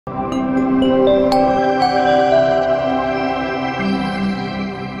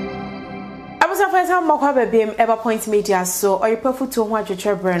Ever point media so or you perfect to what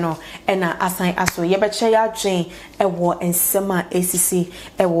your breno and assign aso ye bet share jane a war and summer ACC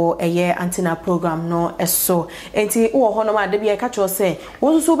a war a year antenna program no so enti o honoma de be catch or say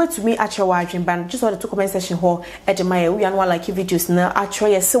won so bet to me at your watching band just want to comment session hall at my we and like videos now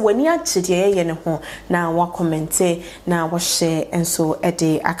actually so when you actually ye ne ho na wa comment na wa share and so a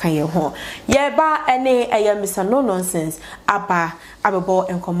day akaye ho ye ba ene Mr. No Nonsense aba abebo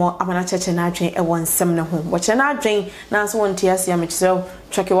enkomo amana cheche na adwen e won sem ne ho wo che na adwen na so won tia sia me chere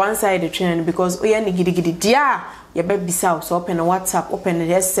check one side the train because oya ni gidigidi dia ye be bisa so open WhatsApp open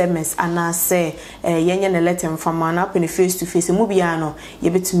the SMS ana say yenye na letter from na open face to face mu bia no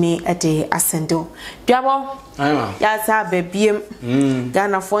ye betumi e de asendo Duabo ayma ya sa be biem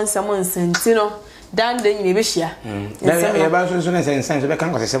Ghana fon sem nsenti no dan de nyine be hia ye ba so na sense be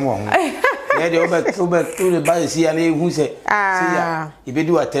kan ko sem wo ho yeah, the over to the body see and who say, if you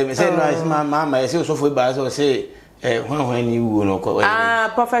do a tell me, say, my mamma, I say, so for bars or say, when you will know.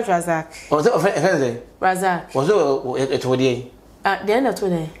 Prophet Razak. Was it Razak? Was it 28? At the end of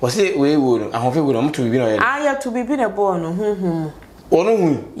today. Was it we would? I hope you would to be I have to be been a born. Oh,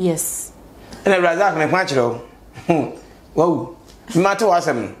 no, yes. And a Razak, my macho. Whoa, matter was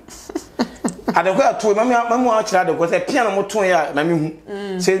him. I don't go to mamma watch that because a piano motoya,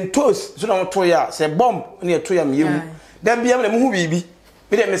 mammy, say toast, so no toya, say bomb near to you. Then be able to move, baby.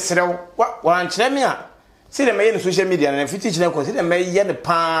 Be them, Mr. What one chemia? See the main social media and if you teach them, consider me yet the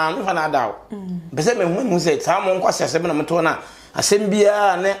palm of an adult. But say, when who said, someone was a 7 motona, a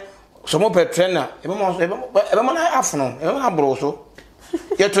sembia, and some more trainer, everyone I have no, everyone I broso.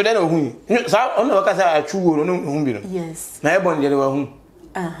 Yet to them, so I know what I true, no, yes. My bonny, whom.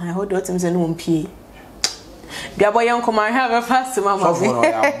 I hold autumns and won't pee. Duabo young come I have a fast mamma.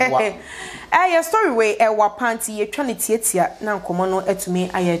 A story way a wapanti ye tranitiatia now common to me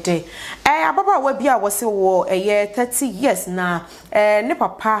a day. Ababa webia was a war a year 30 years now. Ne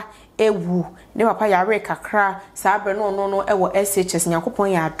papa ewu ne papa yare kakra sabre no ewo SHS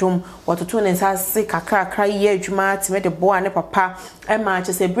nyakopon ya adom wototo ne nsase kakra ye adwuma time de bo ne papa ma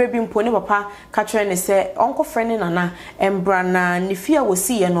che se brebi mpo ne papa ka kire ne se onko frene nana embra na ne fia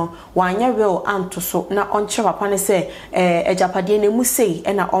wosi ye no wanya will anto so na onche papa ne se ejapade ne mu sei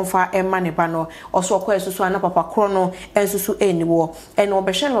na onfa emma ne ba no oso okwa esusu ana papa kro no ensusu eni wo ene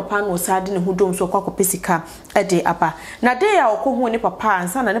obehwe ne papa no sade ne hudom so kwa kopesika ede aba na de ya okohu ne papa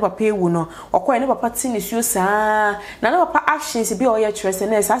ansa na ne papa ewu no okoye ne papa tini suo saa na ne papa actions bi oye kyerese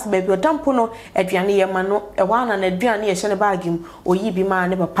na esas ba bi odampo no aduane ye ma no e wana na aduane ye hye ne bagim oyi bi ma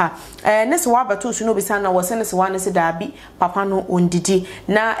ne papa ne se wa bato su no bi sana wo se ne se wa ne se da bi papa no ondidi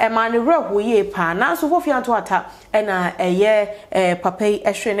na e ma ne reho ye pa na so fofi anto ata e na eye papa yi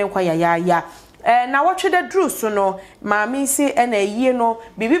ehwe ne kwa ya na watchede drew so no maami si na yie no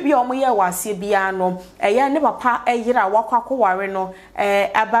bibibia omoye wase bia no eye ne papa eyira wakwa kware no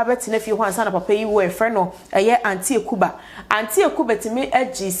aba betina fi ho ansa na papa yi wo efre no eye ante ekuba timi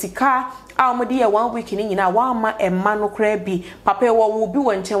agi sika amode ye 1 week ni nyina wa ama emma no kra bi papa wo bi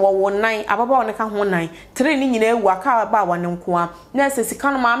wo nche wo nan ababa wo ne ka ho nan 3 ni nyina ewu aka ba wa ne nkoa na se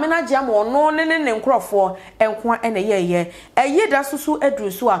sika no maami na gye am ono ne nkrofo enkoa na ye eye da susu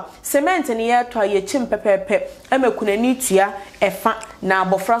adru so a cement ne ye to ye chim pepepe emakunani tua efa na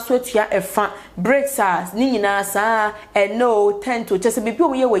abofra so tua efa breaks ni nyina saa no tent to chese bibi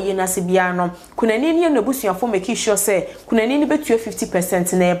o ye waye na se bia no kunani ne no busuafo make sure say kunani ne betua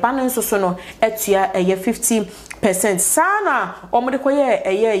 50% na eba no nso so no etua eye 50% sana omode koye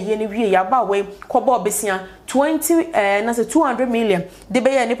eye ne wie ya ba we kobo obesia 20 na se 200 million de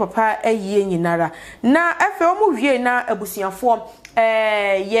be ye ne papa eye nyinara na efe omo wie na abusuafo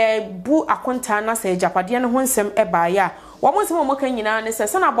ye bu akonta na se japade ne ho nsem eba ya wo mo nsem mo kan nyina ne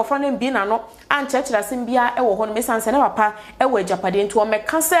se na abofra na mbi na no anchechira sem bia e wo ho no mesanse ne papa e wo japade nti o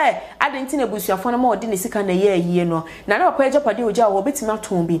meka se adenti na busuafo no ma odi ne sika na ye ayie no na ne papa japade oja wo betima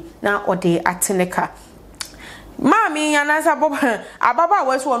ton bi na ode ateneka Mami yanasa ababa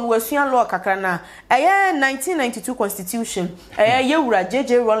weso won wasuan law kakra na 1992 constitution yewura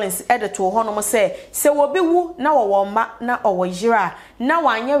JJ Rollins editor ho no mo se wo bewu na wo ma na owo yira na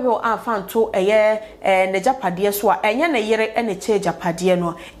wanye will afanto ne japade so a enye na yire ene che japade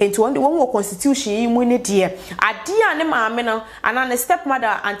no enti won wo constitution yi mu ne de ade a ne maame no ana ne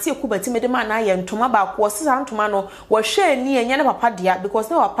stepmother anti ekubatime de ma na ye ntoma ba ko sesa ntoma no wo hwe ni enye ne papa dia because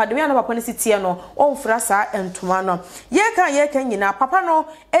ne papa de na papa ne sitie no onfra sa ntoma no ye kan nyina papa no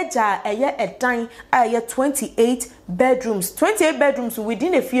eja edan 28 bedrooms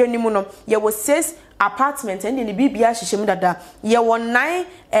within a few nimu no ye was 6 apartment and in the bibia hihim dada ye won 9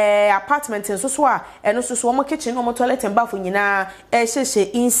 apartment nso so a eno so wo mo kitchen wo mo toilet and bath nyina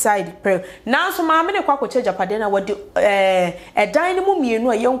hye inside per now so ma me ne kwa Japade na wodi dan ne mu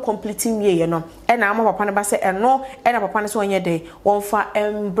mienu a ye complete wie no na ama papa ne ba se eno na papa ne so onye de wonfa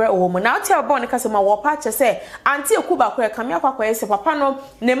embre wo mo na tia bo ne kase ma wo pa che se anti ekuba kwa kamia kwa ye se papa no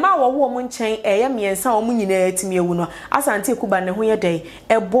ne ma wo mo nchen ye miensa wo mo nyina atimi ewu no asa anti ekuba ne ho ye de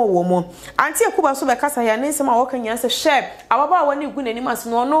ebo wo mo anti ekuba so be kasa ya ne nsem a wo kanya se share ababa wo ne gu nani mas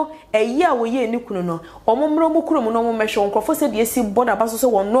no no eyi a wo ye ni kunu no omomro mu kunu mu no mo mehwe nkrofo se de esi boda ba so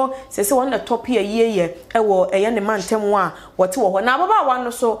wo no se won na top ye ewo eye ne mantem a wote wo ho na ababa wa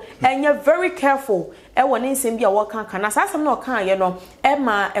no so enye very careful ewo ne nsem bia wo kan kana sasem na okan ye no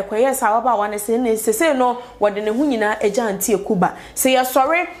ma ekoye sa ababa wa ne se no wode ne hu nyina eja anti ekuba se ye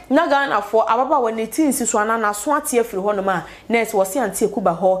sori na Ghana for ababa wa ne tinsi so ana na so ate afiri ho no ma nurse wo se anti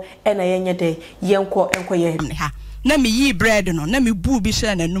ekuba ho na yenye de yenko enkoye ha na me yi bread no na me bu bi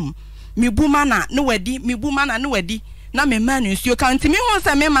hye nanum me bu mana no wadi me bu mana no wadi na me ma nsuo kan ntimi ho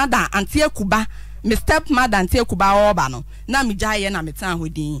se me mada anti ekuba me step mother anti ekuba oba no na me jaye na me tan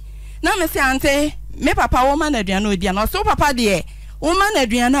hodin na me se ante me papa wo ma na aduana odi na so papa de wo ma na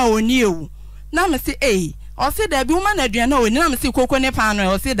aduana oni ewu na me se o se da bi wo ma na aduana oni na me se koko ne pa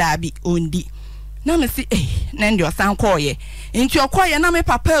no o se da bi ondi na me se na ndi o san koye nti okoye na me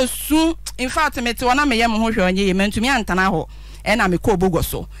papa su in fact me te wona me yem ho hwe onye ye mentumi antana ho na me ko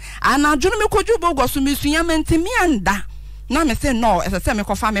bogoso anadwo no me koju bogoso me sunya mentumi anda na me se no ese me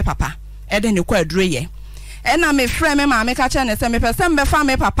kofa me papa de ne ko aduro ye na me frɛ me ma me ka che ne se me pese me fa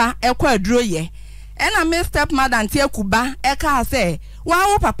me papa ko aduro ye na me step mother anti ekuba ka se wa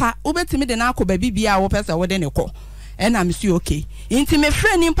wo papa obetimi de na akoba bibia wo pese wo de ne ko na me si okay nti me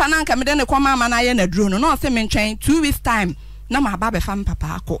frɛ ni mpa na nka me de ne ko mama na ye na aduro no no se me ntwen 2 weeks time na ma ba be fa me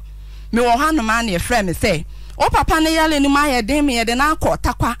papa akọ me wo hanu ma na e frɛ me se o papa ne yale ni ma ye de me ye de na akọ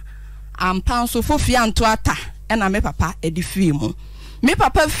takwa ampa nso fofia nto ata na me papa edi fi mu me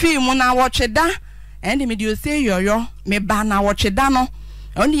papa fi mu na wocheda ende me dio se yoyo me ba na wocheda no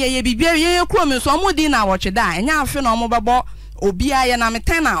oni ye bibia ye kro me so mo di na wocheda enya afi na omo bebo obi aye na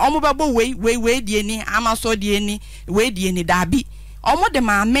meten na omo bebo we die ni amaso die ni we die ni dabi omo de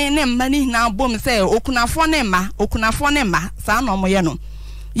ma me ne mma ni na bom se okunafo ne mma sa na omo ye no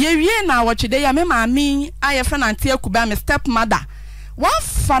ye wie na wocheda ya me ma mi aye fa na anti akuba me step mother wa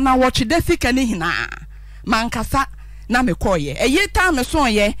fa na wocheda sika ni hina mankasa na me koye eye ta me so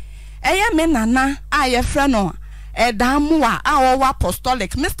ye eye me nana aye frɛ no edamu a wo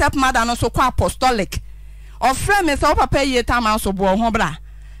apostolic me step mother no so kwa apostolic ofrɛ me so papa ye ta ma so bo ho bra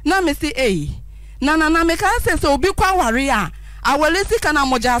na me si nana na me ka se obi kwa ware a awale sika na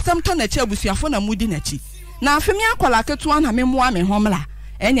moja asem to na chi abusuafo na mudi na chi na afemi akola ketu na me moa me homla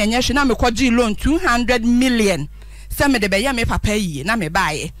ene enye hwe na me kwaji loan 200 million se me de be ye me papa yi na me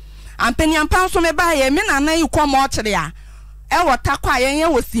baaye ampeni ampa so me baaye me nana yi kwa mo kire a ewo takwa ye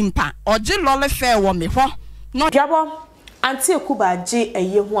wo simpa oje lole fe wo me ho no Duabo anti ekuba je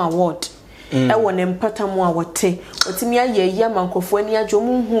eye ho award ewo ne mpatamu a wote otimi aye ye mankofo ani adwo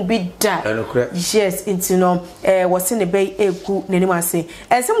hu bi da yes into no wose ne be egu nenim ase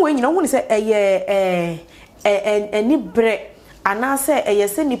ensem we nyina hu ne se eye eni bre anase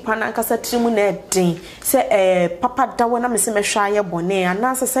se nipa na nkasa trimu na edin se papa dawo na me se mehwa aye bone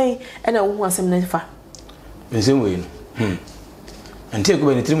anase se na hu asem na fa ensem we no anti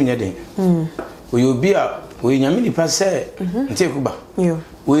ekuba ne trimu nya den we obi a we nyame nipa se anti ekuba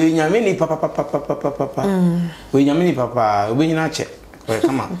we nyame ni papa we nyame ni papa obi nyina che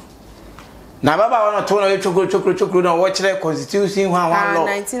kama na baba wana to na chokro na wo kire constitution ho law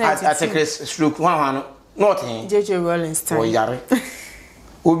article stroke ho no not him JJ Rolling o yare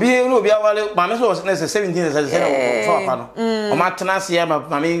obi awale mame so na 17 for papa no o matena se ya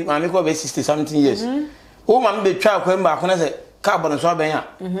mame ko be 60 something years o mame be twa kwa mba ko na se carbon so aben a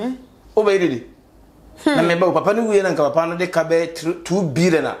o be didi na me ba papa no wie na nka papa no de ka be 2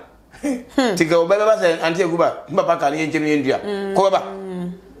 billion na tika o ba se anti ekuba papa ka ne njem ndua ko ba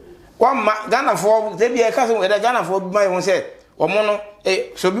kwa ma Ghana for te bia ka se we da Ghana for bi mai won se o mo no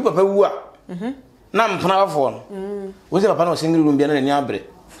so bi papa wu a na mpana fo no wo se papa no single room bia na ni abre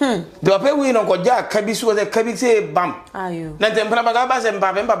de papa wi no ko ja ka bi so se ka bi se bam ayo na te mpana ba se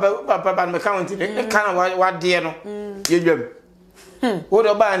papa me count e kana wa de no ye dwam wo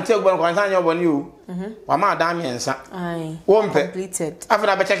do ba anti ogbo ko ansa nya obo ni o wa ma da mi ensa wo mpe completed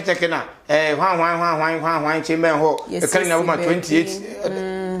after ba check na hwan chimbe ho e kan na wo ma 28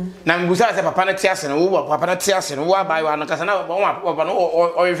 na mbusa se papa na tiase no wo papa na tiase no wo abai wa no kasa na papa no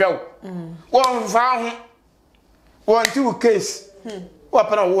o yehwe wo mfa ho wo anti case wo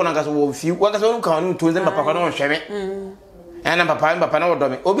papa na wo na kasa wo fi wo kasa wo kan no to nze papa no hweme ena papa na wodo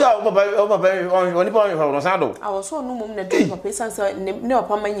me obi a papa oni pa no sando I was so no mum na de papa sansa ne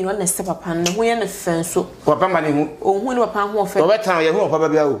papa manyi no na se papa na ho ye na fenso papa ma ne hu ohun ne papa ho fe obetan ye hu papa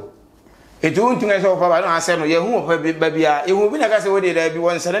bia o etu ntunga se papa no ase no ye hu papa bia ehu bi na ka se wo de da bi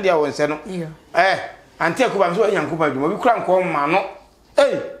won se no dia won se no ante akuba so yankuba dwuma bi kura nko ma no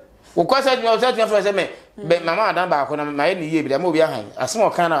wo kwasa dwuma so atwa se me mama adan ba ko na ma ye ni ye bi da ma obi ahan asem o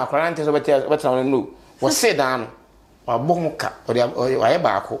kan na akora ante so betan no wo se dan no wabɔ ho ka ɔyɛ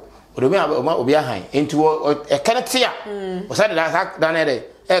baako obi ahan enti ɛkɛne tea ɔsade da na ɛdɛ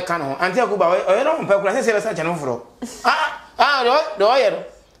ɛka no ho ante akuba ɔyɛ no mpɛ kura sɛ bɛsa kyɛ no forɔ de ɔyɛ no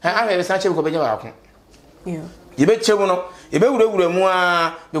ahwɛ bɛsa kyɛ bi kɔ bɛnya baako yɛbɛkyɛ mu no yɛbɛwurawura mu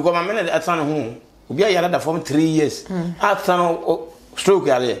a bikɔ ma mene ɛtena no ho obi ayɛ da fam 3 years atena no stroke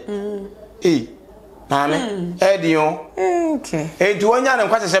yareɛ maame ɛdi yo enti wɔnya ne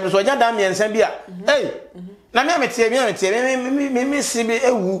nkwasɛ sɛ bi so ɔnya da mmiɛnsa bi a na me ametie me sibi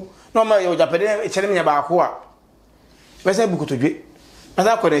ewu no ma yo japede kyere me baako a bese bukutodwe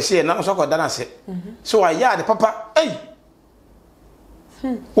asa kɔ de hye na so kɔ da na se so aya de papa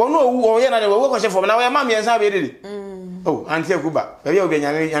wono owu o ye na de wo kɔ hye fom na wo ma me nsa be dede anti akuba be ya obi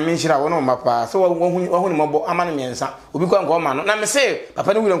nyame nhira wono ma pa so wo hu ni mobo ama ne me nsa obi kwa nkɔ ma no na me se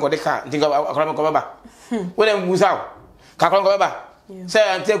papa ne wure nkɔ de ka nti akɔra me kɔ baba wo de musa ka akɔra nkɔ baba say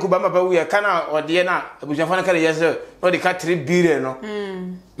ante kuba mapa wu ye kana ode na abusuafo na kare yese no de ka 3 billion no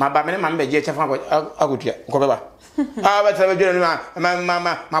ma ba me na ma beje chefa akotua ko beba ba tra beje no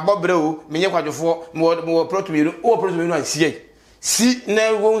ma bobre o menye kwadwofo mo protomiru o protomiru asie si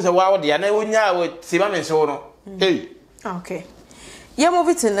na wo se wa ode na wo nya wo se ba me so no okay yeah,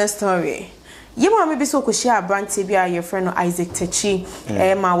 move to the next story. Yema me bi so ko share brante bi a your friend no Isaac Techi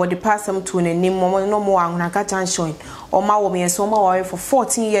ma wo de passam to ne nim mo no mo ahuna ka junction o ma wo me so ma wo for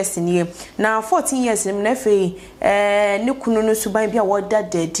 14 years in here na 14 years nim na fe ne kunu no suban bi a wo da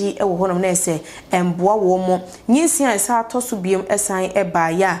dadi e wo honom na ese emboa wo mo nyinsia sa toso biem esan e ba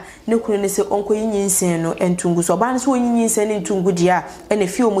ya ne kunu ne se onko nyinsia no entungu so ba ne so nyinsia ne entungu dia e na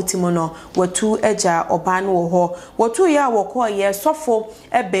fi omutimo no watu eja oba no wo ho watu ya wo ko ye sofo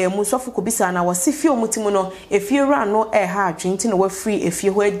e ba mu sofo ko bisa na wasi fi omutimo no efie ra no e ha adwenti no wa free efie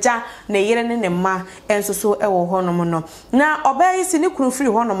ho eja na yere ne ma enso so e wo honom no na obai si ne kunu free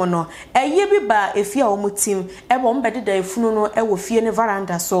honom no eye bi ba efie a omutim e bo mbede da efunu no e wo fie ne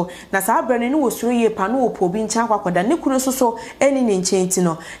veranda so na sa abrane ne wo suro ye pa no opo bi ncha kwakoda ne kunu so eni ne nchenti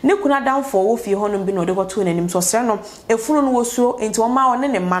no ne kunu adamfo wo fie honom bi no de goto nanim so sre no efunu no wo suro enti o ma wo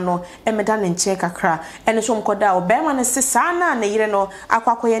ne ma no e meda ne nche kakra ene so mkoda obai ma ne sesa na ne yere no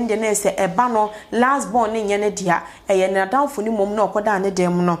akwakoye nde na ese eba no last born ne nyene dia eye na adamfo ni mom na okoda ne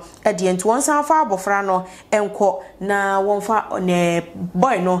dem no e de enti won san fa abofra no enko na won fa ne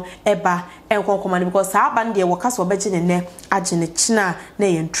boy no eba enko komane because aba nde wo kaso beje ne agene china na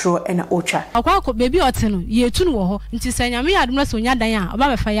ye ntro na otwa akwako bebi ote no ye tu no wo ho nti sanyame ya adum so nya dan a oba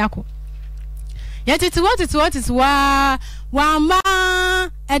befa yako ye titi wa ma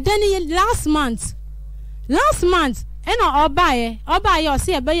edeni last month ena obaye o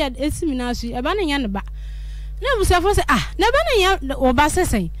se ebe ye esimina su ebe na nya ne ba na busafo se na ebe na nya oba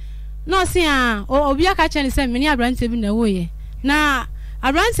sesen no se obi aka chene se meni abrante bi na wo ye na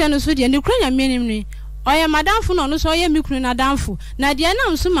abrante no so de ne kura nya menim ni oye madamfo no so oye mikuru na damfo na de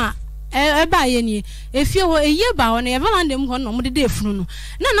na nso ma eba ye ni efie ho eye ba ho na ye valandem ho no mo de defunu no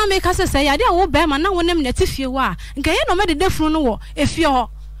na me ka se ya de wo ba ma na wonem na tifie ho a nka ye no me de defunu no wo efie ho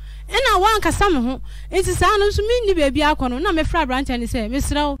ena wan kasa me ho enti sa no so mi ni baabi akono na me fra branch ani se me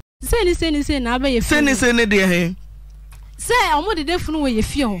srawo se na aba ye fie se ne de he se omo de defunu wo ye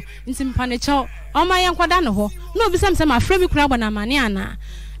fie ho enti mpa ne chaw o ma ye nkwada ne ho na obi sam se ma fra mi kura bana mane ana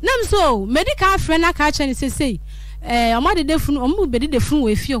nam so medical friend aka cha ni se omo de defunu omo be de defunu wo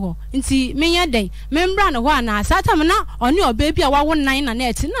ye fie ho enti me nya den me mbra ne ho ana satam na oni oba bi a wawo nan na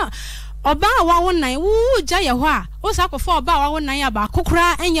eti na oba wawo nan wu ja ye ho a o sa kofo oba wawo nan aba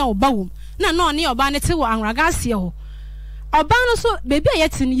kokora enya oba wom na no ne oba ne te wo anraga asie ho oba no so bebi a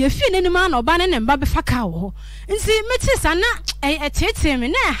yeti ne ye fie nanim na oba ne mba be faka wo nti meti sa na etete me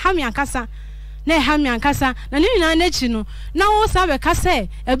na ha me ankasa na ne nyina na chi no na wo sa be ka se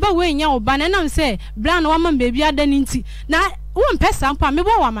eba we nya oba ne nam se bra no wama bebi ada ni nti na wo mpesa mpa me bo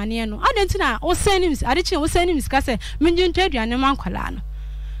wa mane no ade nti na wo senim ade chi wo senim ska se me nju aduane mankwala no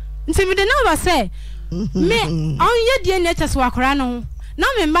nti me de na ba se me on ye die nature so akora no na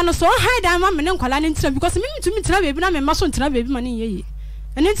me mba no so hide am me ne nkwala ne ntira because me mitumi tira bebi na me mma so ntira bebi ma ne yeye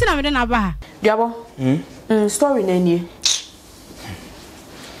ene nti na me de na ba Duabo story na nie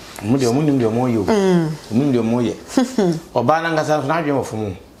Mudi ndio moyo ndio moye oba na ngasa na adwe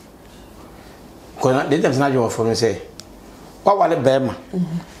ofumu ko na de dem na adwe ofumu se What wale bema?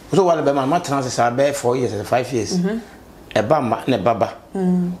 So wale bema ma trans sa be 4 years 5 years. Eba ma ne baba.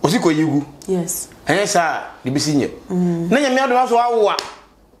 Osiko yigu. Yes. Enya sa de bisi nye. Na nya me do so awo a.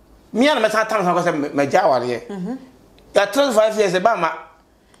 Me na me sa tan sa ko se me ja wale ye. Ya 5 years eba ma.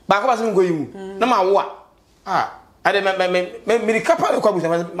 Ba ko ba se ngo yimu. Na ma wo a. Ah, ade me kapa ko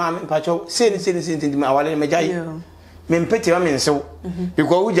abusa ma me pa cho se ni ma wale me ja yi. Me mpete wa me nsew.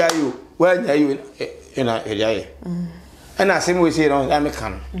 Because wo ja yi wa nya yi ina eriaye. And I say we say on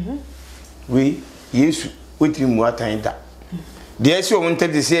American. We Yesu wetiri mu atan da. De esi o monte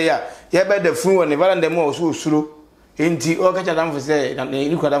de say ya be the fun won never and them o so suro. Enti o ka chadam for say na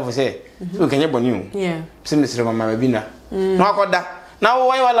ni kwada for say. O kenye boni o. Yeah. Se mesere mama bi na. No akoda. Na wo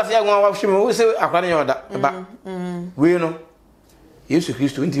wan wala fia gwa wa hwe me wo say akwa na yoda ba. We no. Yesu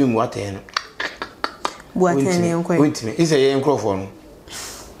Kristo ntimi mu atan no. Bu atan ne nkwa. Ntimi. Ise ye nkrofo no.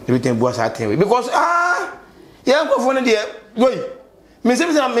 Everything bu asa atan we because yeah, go for the way. Me say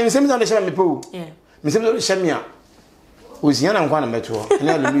the shame me po. Yeah. Me say the shame ya. We see na nkwa na meto.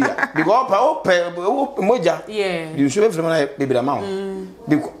 Hallelujah. Because pa moja. Yeah. You should from na baby da ma.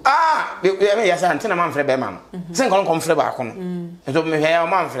 Because me ya say antina man frɛ be ma no. Say nkon kon frɛ ba ko no. So me hia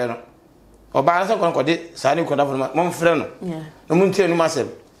man frɛ no. Oba na say kon ko de sa ni ko da for man frɛ no. Yeah. No mun tie no masem.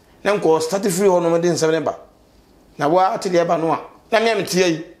 Na nko start free ho no me de 7 ba. Na wa atile ba no a. Na me tie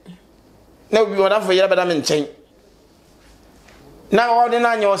yi. Na obi wona for yera bada me nchen na wo de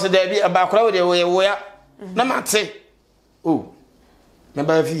na nyo se da bi aba kora wo de wo ya na mate oh me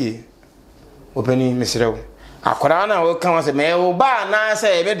ba fie opani mesrew akora na wo kan se me wo ba na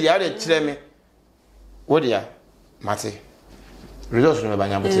se me dia de kire me wo dia mate results no me ba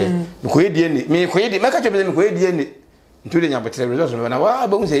nya botre me ko yedie ni me ko yedie me ka chebe me ko yedie ni ntu de nya botre results no na wa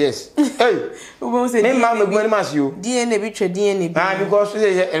ba mu say yes hey wo ba mu say me ma me gwan mas yo DNA bi twa DNA bi because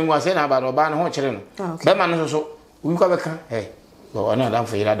say enwa say na ba no ba no ho kire no be ma no so wi ko be kan hey go ana dan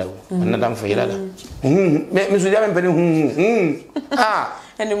fa yira da wo ana dan fa yira da me so dia me pene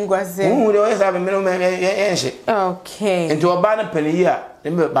enim gwaze de o yesa be me no me enhye okay enti oba na pene yi a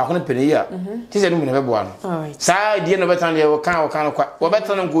me ba ko na pene yi a ti se no me be bo ano sa die no betan de wo kan no kwa wo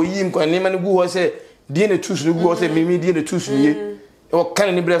betan ko yi mko ne ma no gu ho se die ne tusu no gu ho se mimi die ne tusu ye wo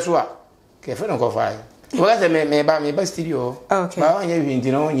kan ni bre so a ke fe no ko fa wo ga se me ba studio okay ba anya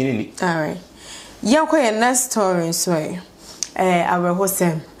hwindi no nyini ni all right yanko next story so our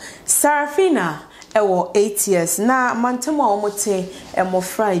hosem Sarafina ewo 8 years na mantemo omote emo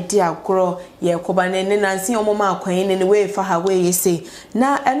Friday agro ye kobane ne nansi omoma akwan ne we fa ha we yese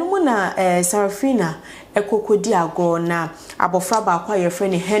na enumu na Sarafina ekokodi agro na abofra ba kwa ye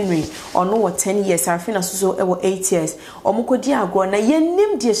friend Henry ono wo 10 years Sarafina so ewo 8 years omukodi agro na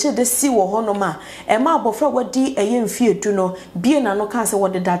yenim de hye si wo hono ma ema abofra wodi eyemfie du no bie na no ka se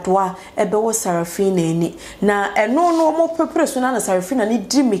wode dadoa ebe wo Sarafina ni na eno no omo prepare so na Sarafina ni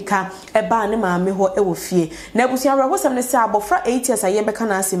dimika eba ne maame ho ewo fie na ebusia awra hosam ne se abofra 8 years aye beka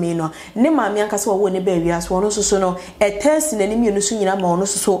na aseme no ne maame anka se wo ne ba wi aso no so no etesi na nimi enu so nyina ma ono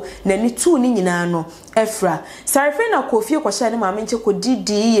so na ni tu ni nyina no efra Sarafina kofie ko hye ne maame nche ko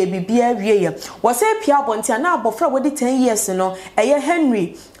didi ye bibia wie ye wo se pia abontia na abofra wodi 10 years no eye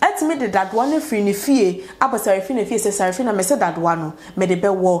Henry atime de dadwa na free ne fie aba Sarafina fie se Sarafina me se dadwa no me de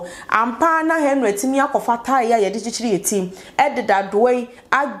bewo ampa na Henry atimi akofa tai ya ye de chichiri yetim e de dadwa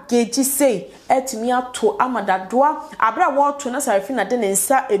ageji sei etimi ato amadadoa abra wo to na Sarafina de ne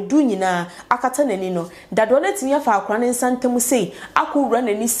nsa edu nyina akata nani no dadwa na etimi afa akora ne nsa ntemu sei akowura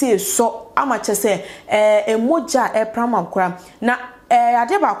nani sei so amache se emoja prama akora na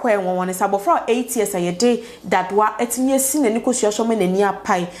ade ba kwa enwon ne sabofra 8 years ayede dadwa etimi asi nani kosua so me nani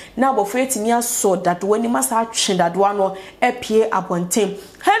apai na abofra etimi aso dadwa ni masa atwe dadwa no epie abontem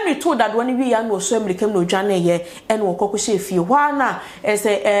Henry told that when we are no so emlikem no dwane ye ene wokoko hye fie hwa na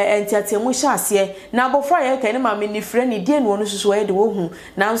ese entiatemu hye ase na abofra ye kan ma me ni frɛ ni die no no susu ye de wo hu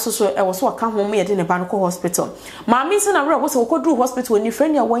na nso so e wo so ka ho me ye de ne ba no ko hospital ma me se na wra wo so kodru hospital ni frɛ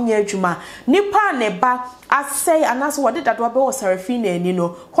ni a wanya adwuma nipa ne ba asai anaso wode dadwa be wo Sarafina ani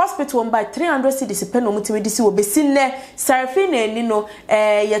no hospital by 300 cedis pe no mutimi disi wo besi ne Sarafina ani no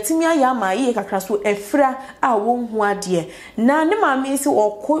yatimi aya ma ye kakra so efra a wo hu ade na ne ma me se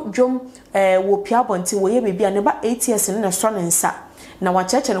ko dwom wo pia bonti wo ye bibia ne ba 8 years ne so ne nsa na wa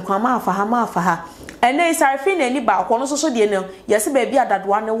cheche ne kwa ma afa ha ene Sarafina ni ba ko no so de ne yesi ba bia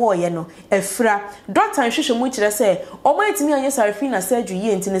dadwa ne wo ye no efra doctor nhwehwe mu kire se o ma etimi anye Sarafina surgery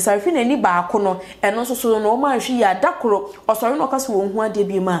ye ntine Sarafina ni ba ko no eno so no o ma hwe ya dakoro osori no kaso wo hu ade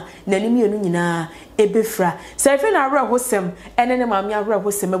bi ma na ni mienu nyina ebefra Sarafina awra hosem ene ne maami awra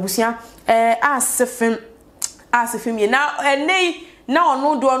hosem abusia asefim ye na ene na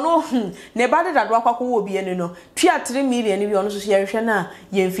ono do no ne ba de dado akwakọ wo bi ene no tua 3 million bi ono so ye hwe na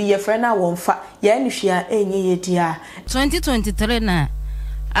ye mfi ye frɛ na wo mfa ye ne hwe a enye ye dia 2023 na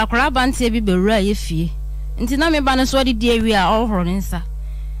akora bantie bi bewura ye fie nti na me ba no so de die wi a ohoro nsa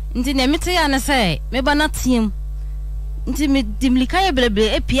nti ne mete ya na sɛ me ba na tiem nti me dimlika ye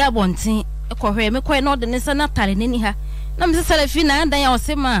belebele epia bonten ekohwe me koe no de nsa na tare nani ha na me sɛ fi na dan ya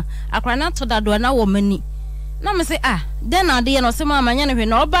osema akora na to dado na wo mani na me sɛ den na de ye no osema amanya ne hwe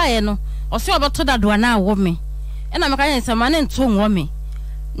na oba ye no ose obeto dado na wo me na me ka yen sɛ ma ne nto wo me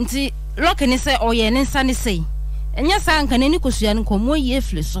nti lock ni sɛ oye ne nsa ne sei enya sa nka ne ni kosua ne komo ye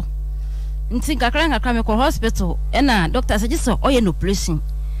fle so nti kakra me ko hospital na doctor sɛ giso oye no operation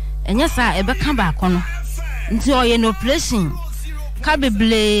enya sa ebe ka ba kono nti oye no operation ka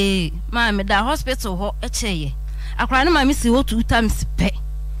beble ma me da hospital ho echeye akra na ma mi si ho 2 times pe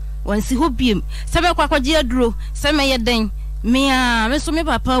wan si ho biem sɛ be kwakwaje aduro sɛ me ye den me a me so me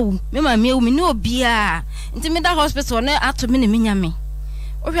papa wu me ma me wu me ni obia nti me da hospital na ato me ne me nyame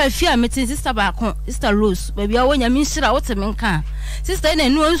ohwa fi a metin sister ba ko sister Rose ba bia wo nyame nhira wote me nka sister na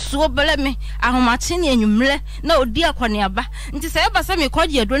enu nsuo bele me ahomache ne enwumre na odi akwane aba nti sɛ eba sɛ me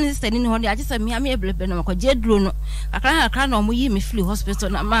kwaje aduro ne sister ni ho de agye sɛ me ame ebelebe no kwaje aduro no akra na omo yi me free hospital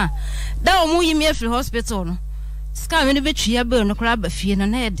na ma da omo yi me free hospital no ska me ne betwia be no kra ba fie no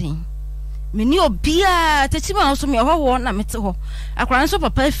na eden me ni obia techima so me ho na mete ho akra nso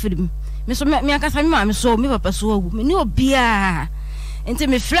papa afirim me so me akasa me ma me so me papa so awu me ni obia enti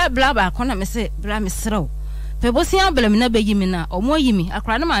me fra bla ba ko na me se bra me srew pe bosia bla me na bayi me na omo yi me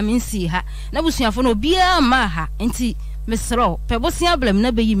akra na ma me nsi ha na busuafo no bia ma ha enti me srew pe bosia bla me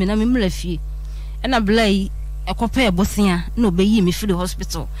na bayi me na me mla fie na bla yi ekopa bosia na obayi me free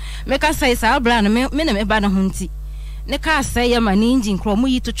hospital me ka sai sa bla na me na me ba na ho nti ne ka sai ya ma ni engine kro mo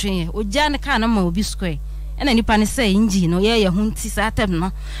yi to twen oja ne ka na ma obi square ena nipa ne sai engine no ye ho nti sa atem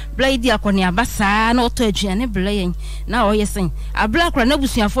no bla yi di akoni abasa na oto aduane bla yen na o ye sen abla kra na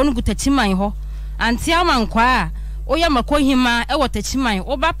busuafo no gutachiman ho anti amankwa o ya makohima e wotachiman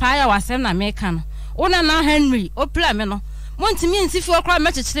o ba pa ya wasem na me ka no ona na Henry o pla me no mo ntimi nsifi okra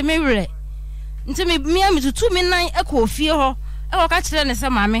me chechire me were ntimi mi tutu me nan e ko fie ho e wo ka chire ne se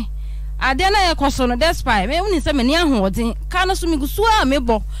mame ade na ye koso no despite me uni se me ni ahoden ka no so mi gusu a me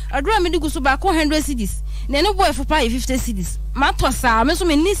bo adura me di gusu ba ko 100 cedis na ne boy for 50 cedis ma to sa me so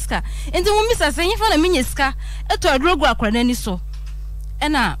me niska enti mo misa se yifa na me nyiska eto adura gu akra na ni so e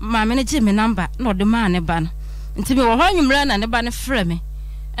na ma me ne je me number na ode ma ne ba no enti me wo ho nwumra na ne ba ne frɛ me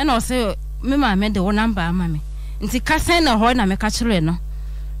e na o se me ma me de wo number ama me enti ka sen na ho na me ka kire no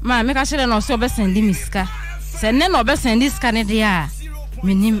ma me ka kire no so obesendi miska se ne no obesendi ska ne de a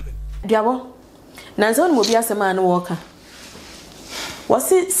menim Duabo nanzo no obi asema na woka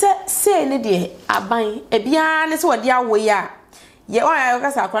wasi se ne de aban ebia ne se wode awo ya ye wa ya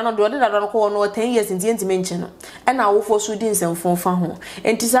kasa akwa no de dado no ko no 10 years nti menche no e na awofo so di nsemfo fa ho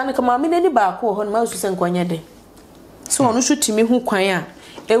enti sa ne kama me nani ba ko ho no ma su se nkwanya de so onu so timi hu kwan a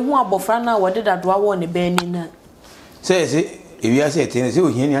ehu abofra na wode dado awo ne ba ni na se ewi ase ete se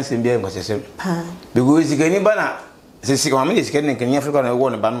ohia ni asem bia nkwasese pa because sikani bana se sikama me sikani nkan Africa na wo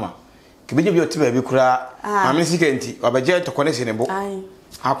ne ba no ma kibije bi otiba bi kura mame sikenti obaje to kone sine bo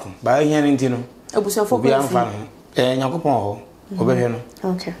aku ba hia ni ntino ebusuafo ko nyakopon ho obehwe no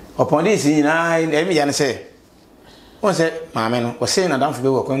okay opon di si na emi ya ne se won se mame no o se na danfo be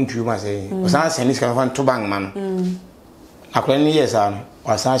wo kwantu ma se o san se ni ska fa to bang ma no akora ni yesa no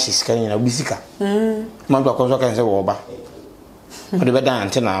o san shi ska ni na bisika ma do ko so kan se wo ba o de be dan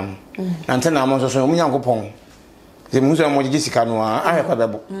antena mo so mu nyakopon ze muso mo gigi sika no a kwa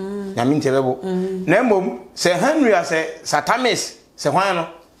bebo na mi ntebebo na mbom se Henry ase satamis se hwan no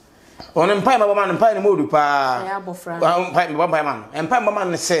ono mpai mabama no mpai ne modu pa ya bofra mpai mabama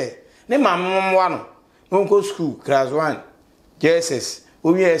no se ne mamwa no no go school class 1 JSS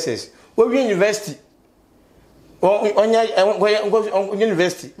OVSS university onya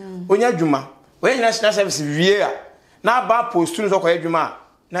university onya djuma onya national service wie a na ba post no so kwa djuma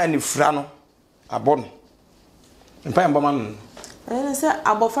na ni fra no abono mpa mbama no ene se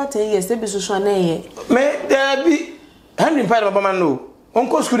abofa 10 years e bi so na ye me bi Henry mpa mbama no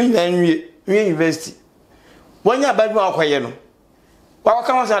onko school ni nwie university wonya ba bi akwaye no wa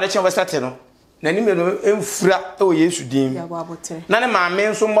ka won sa de chen start no na ni me no emfura e wo Yesu din na ne maame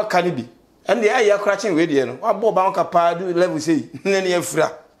nso mmoka ne bi ende ya kra chen we die no wa bo ba nka pa do level sei na ne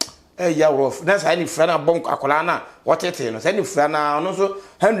efura ya rof na sa ni fura na bon akola na wotete no sa ni fura na no so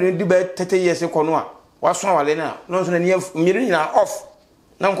Henry di ba 30 years ko no a waso wale na no so na ni mmiri na off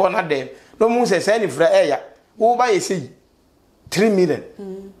na nko na dem no mu se sa ni fura ya wo ba yesi 3 million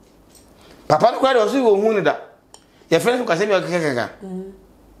papa ko do so wo hu ni da your friends can say me kaka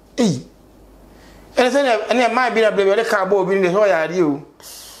and my be a baby cabo being the whole idea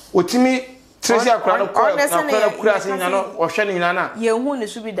o timi Tracy akra kurasi na o hwe ni na ye hu ne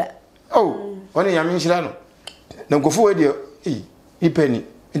su bi da oh oni ya minchira no na nkofo we de ipeni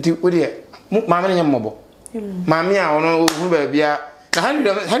nti we de maame ne nyambo maame a ono hu ba bia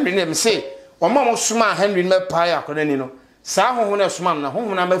na Henry ne me say o ma suma Henry me pa ya akra ni no sa ho na suma na ho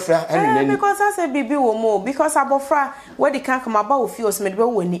na mafra Henry ni because I say bibi wo mo because abofra we de kan kama ba ofi me de be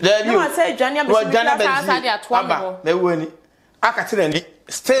woni na say dwane a be sa de atoa mo me woni aka tire ni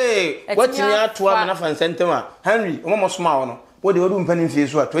stay what you are to am na fan sentema Henry o mo suma wo no wo de wo du mpanin fie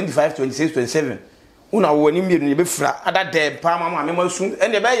so 25 26 27 una wo ni miru ni be fra ada de pa mama me masu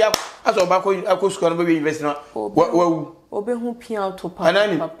ene be ya aso ba ko akosuko no be university na wawu obe hu pia auto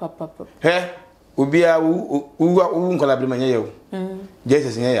papa he obi a wu nkola bi manya yewu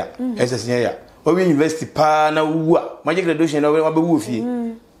Jesus nya ya SS nya ya obi university pa na wu a magic graduation na wa be wu fie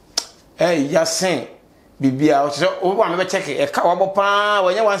ya sen bibia o se o wa me be check e ka wa bo pa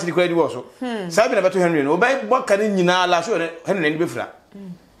wa nya wan siri credit wo so sabi na beto Henry no o be boka ni nyina la so Henry ni be fra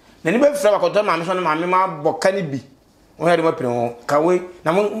na ni be fra ko to ma me so na ma me ma boka ni bi o he de ma pere ka we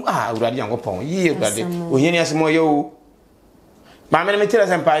na mo urade yankopon yi urade o hia ni asemo ye o ma me me tira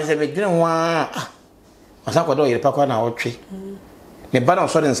sempa se be dwene ho asa ko do oyerepa kwa na otwe ne ba na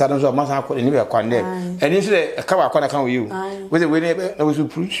so de nsa so ma sa ko ni be kwa nde eni so de ka wa kwa na kan we you we say we na we so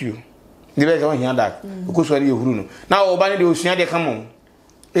preach you ni be so hia da ko so ye huru no na o ba ne de osua de kan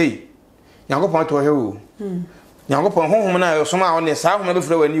yankopon to he o yankopon honhom na so ma o ne sa ho be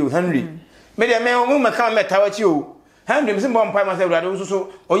fra wani o Henry me de me o me kan me tawachi o Henry me simbo mpa ma say urade so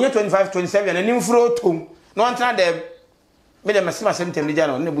onye 25 27 na ni mfro tom no antana de me de mesima sentem de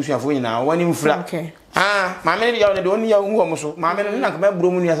jana ne busuafo nyina wani mfra ma me de ya ne de oni ya hu omo so ma me na ka ma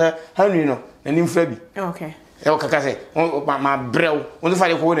buro mu ni asa Henry no na ni mfra bi e o kaka se ma brew won fa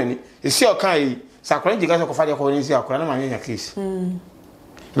de ko woni esi o kan yi sakora jiga se ko fa de ko woni si akora na ma nya case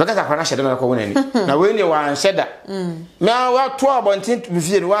beka sakora na sheda na ko woni na we ni wa sheda me wa to abontin to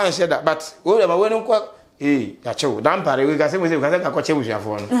fie ni wa sheda but we de ba we ni ko ya chewo dan pare we ga se ka se ka ko chewo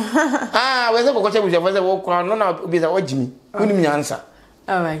busuafo no we se ko chewo busuafo se wo ko no na obi sa wajimi woni mi answer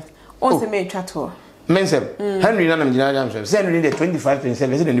all right o se me twa to mensem Henry na nam jina jam se Henry de 25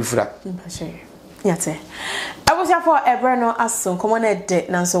 27 se de ni fura yate abusiafo ebre no aso komo na de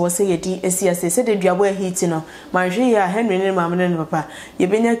nanso wo se yedi esiase se de duabo ahiti no manhwe ya Henry ne maame ne papa ye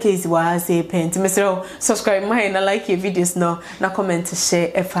benya case wa ha se pent mesero subscribe my na like your videos no na comment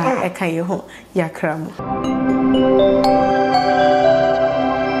share efa eka ye ho yakram